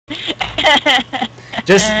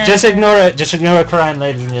Just ignore it. Just ignore her crying,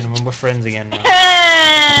 ladies and gentlemen. We're friends again now.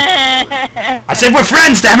 I said we're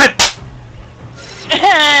friends, damn it!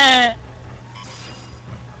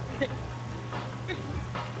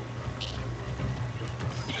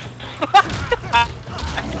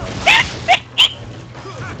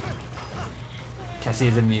 Cassie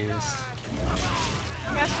is amused.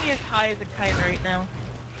 Cassie is high as a kite right now.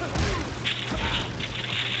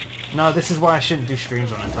 No, this is why I shouldn't do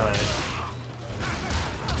streams when I'm tired.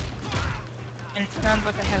 And it sounds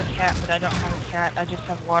like I have a cat, but I don't have a cat. I just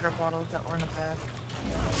have water bottles that were in the bag.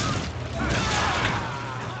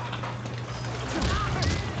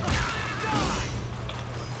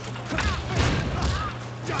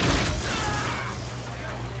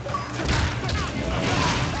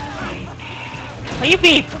 Will you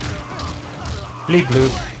beep? Bleep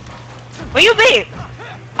bloop. Will you beep?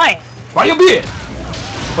 Why? Why you beep?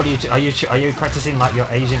 What are you practicing like your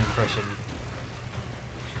Asian impression?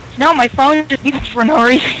 No, my phone just beeped for no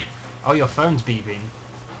reason. Oh, your phone's beeping.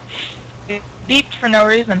 It beeped for no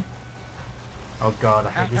reason. Oh god,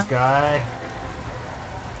 I hate this guy.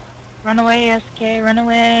 Run away, SK, run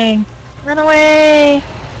away. Run away!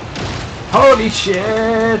 Holy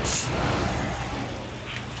shit!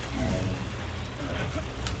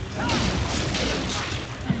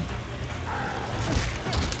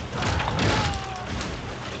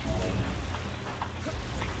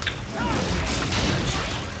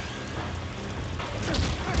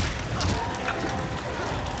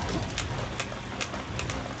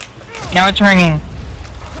 Now it's ringing.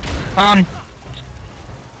 On.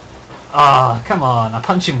 Ah, oh, come on. I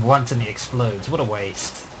punch him once and he explodes. What a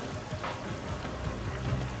waste.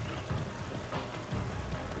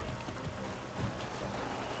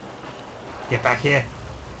 Get back here.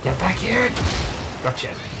 Get back here.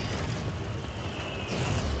 Gotcha.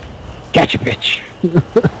 Gotcha, bitch.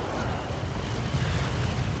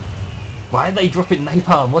 Why are they dropping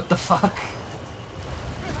napalm? What the fuck?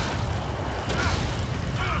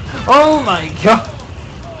 Oh my god!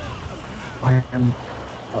 I am...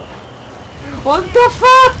 What the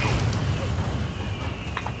fuck?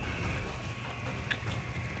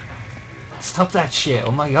 Stop that shit,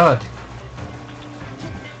 oh my god.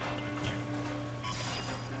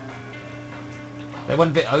 They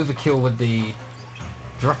went a bit overkill with the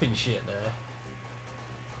dropping shit there.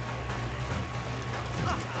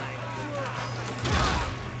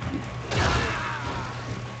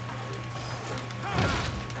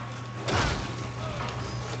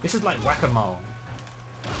 This is like whack-a-mole.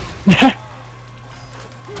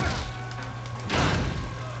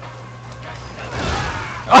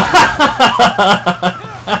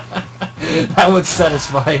 That was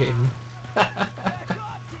satisfying.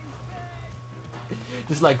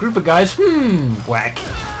 Just like group of guys, whack.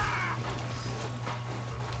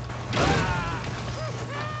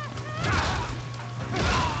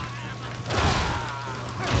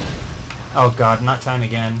 Oh god, not time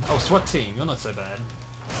again. Oh, SWAT team, you're not so bad.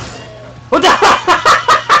 What the?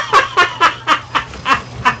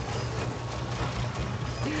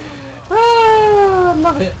 I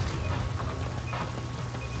love it.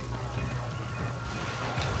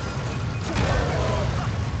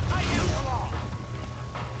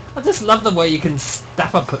 I just love the way you can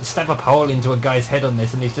stab a pole into a guy's head on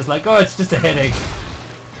this, and he's just like, oh, it's just a headache.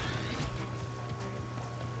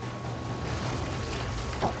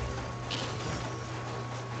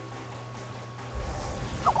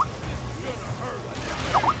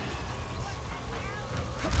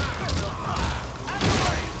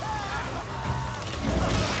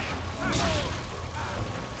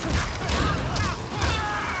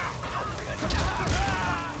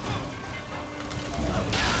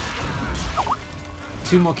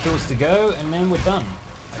 Two more kills to go, and then we're done,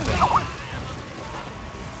 I think.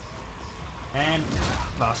 And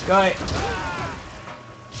last guy.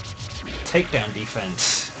 Takedown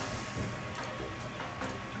defense.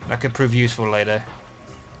 That could prove useful later.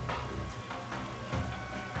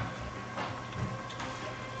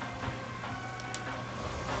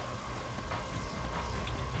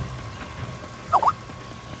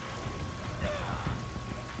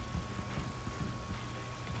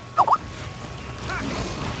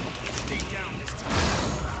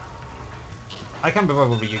 I can't be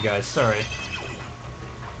bothered with you guys, sorry.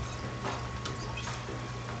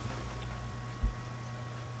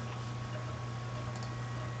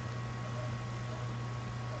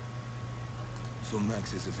 So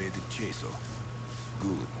Max has evaded Chaser.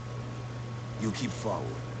 Good. You keep forward.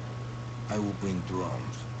 I will bring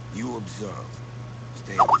drones. You observe.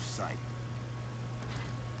 Stay out of sight.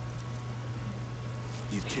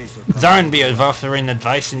 If Chaser Zombie offering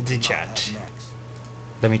advice in the chat.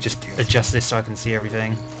 Let me just adjust this so I can see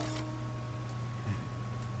everything.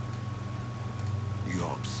 You're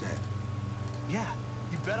upset. Yeah,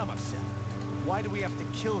 you bet I'm upset. Why do we have to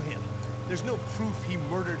kill him? There's no proof he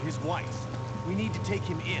murdered his wife. We need to take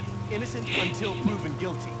him in, innocent until proven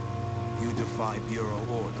guilty. You defy Bureau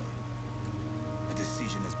order. A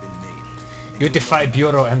decision has been made. And You defy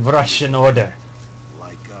Bureau and Russian order.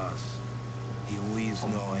 Like us, he leaves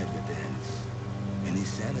no evidence. And his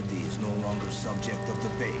sanity is no longer subject of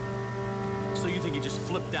debate. So you think he just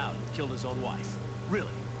flipped out and killed his own wife?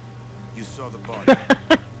 Really? You saw the body.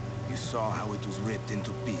 You saw how it was ripped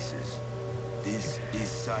into pieces. This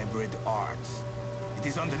is hybrid arts. It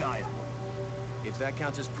is undeniable. If that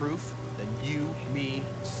counts as proof, then you, me,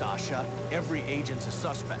 Sasha, every agent's a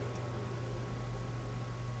suspect.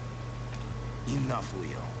 Enough,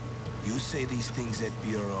 Leo. You say these things at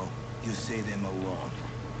Bureau, you say them alone.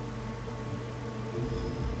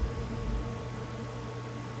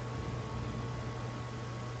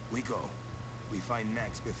 We go. We find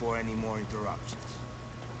Max before any more interruptions.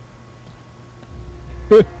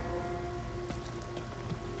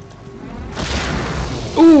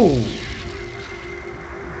 Ooh!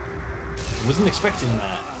 Wasn't expecting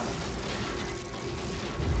that.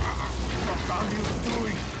 What are you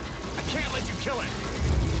doing? I can't let you kill him!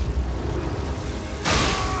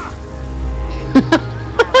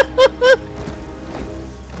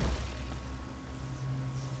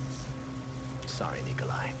 Sorry,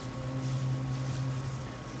 Nikolai.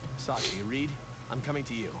 Sasha, you read? I'm coming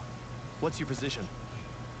to you. What's your position?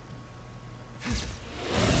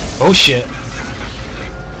 Oh shit.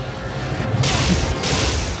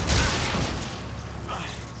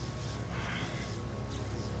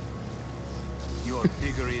 You're a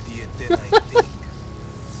bigger idiot than I think.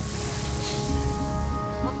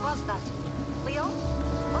 What was that? Leo?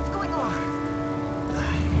 What's going on?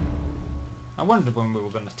 I wondered when we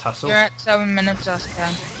were going to tussle. You're at 7 minutes,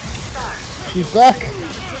 AKATheSKay. He's back.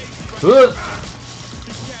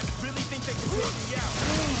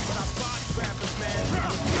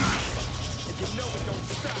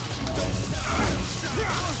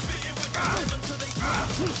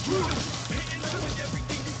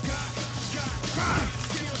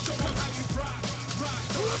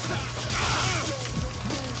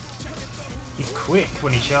 He's quick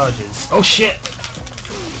when he charges. Oh shit!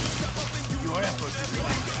 Your efforts.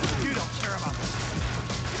 You don't care about this.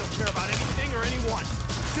 You don't care about anything or anyone.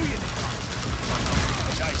 Do you, Nikolai?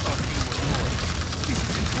 I thought you were Lord. This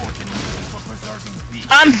is important news for preserving peace.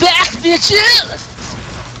 I'm back, bitches!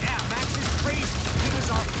 Yeah, Max is crazy. He was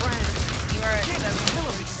our friend. You are at Can't 7, kill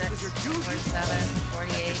him because of your duty. 47,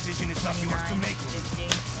 48, The decision is not yours to 29, make. 50.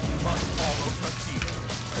 You must follow procedure.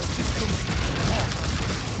 This duty is hard.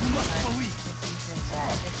 You must believe.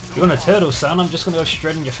 You're on a turtle, son. I'm just going to go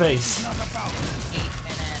straight in your face. It's not about 8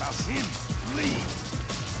 about minutes. him. Leave.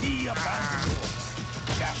 He abandoned you.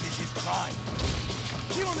 That is his crime.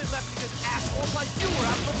 He only left because assholes like you were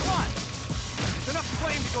out for blood. There's enough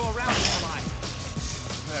blame to go around in your life.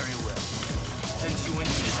 Very well. Since you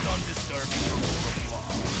insist on disturbing the rule of law,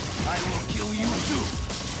 I will kill you too.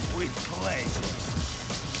 With pleasure.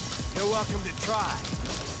 You're welcome to try.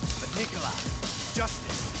 But Nikolai,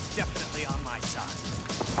 justice is definitely on my side.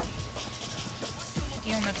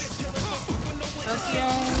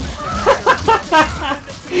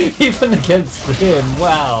 Even against him,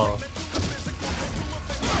 wow.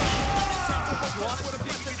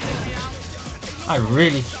 I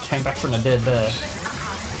really came back from the dead there.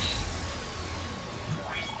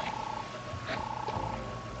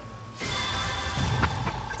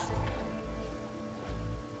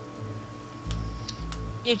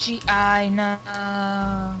 Itchy eye, no.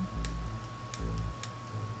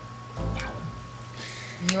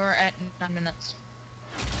 You're at 9 minutes.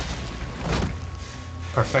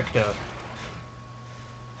 Perfecto.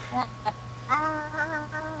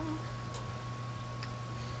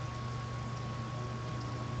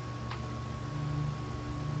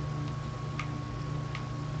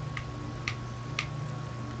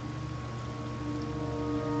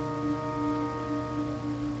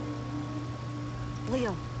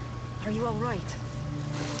 Leo, are you alright?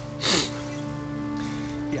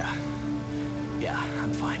 Yeah,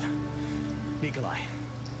 I'm fine. Nikolai.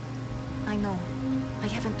 I know. I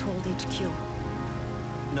haven't told HQ.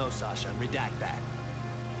 No, Sasha, redact that.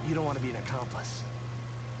 You don't want to be an accomplice.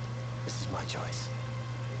 This is my choice.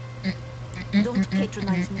 Don't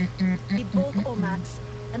patronize me. We both owe Max,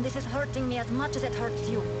 and this is hurting me as much as it hurts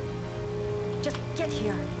you. Just get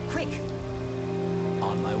here, quick.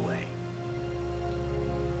 On my way.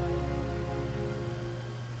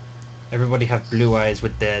 Everybody have blue eyes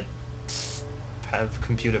with their have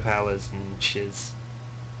computer powers and shiz.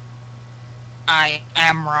 I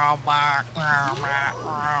am robot, robot,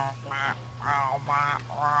 robot, robot,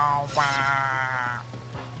 robot.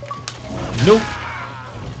 Nope.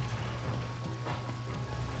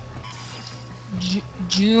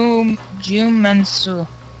 Jumensu.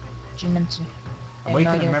 Jumensu.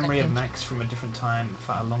 Awaken the memory of Max from a different time,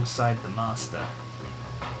 fight alongside the Master.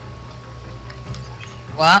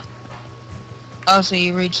 What? Oh, so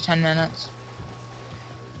you reached 10 minutes.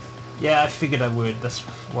 Yeah, I figured I would. That's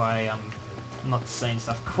why I'm not saying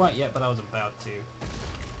stuff quite yet, but I was about to.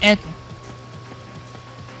 Okay.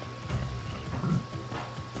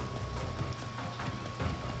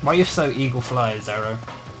 Why are you so eagle fly, Zaro?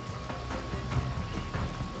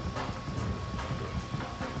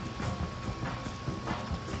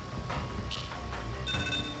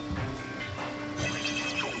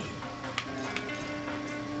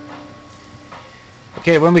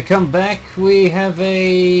 Okay, when we come back, we have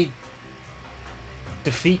a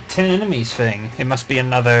defeat 10 enemies thing. It must be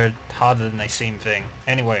another harder than they seem thing.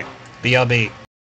 Anyway, BRB.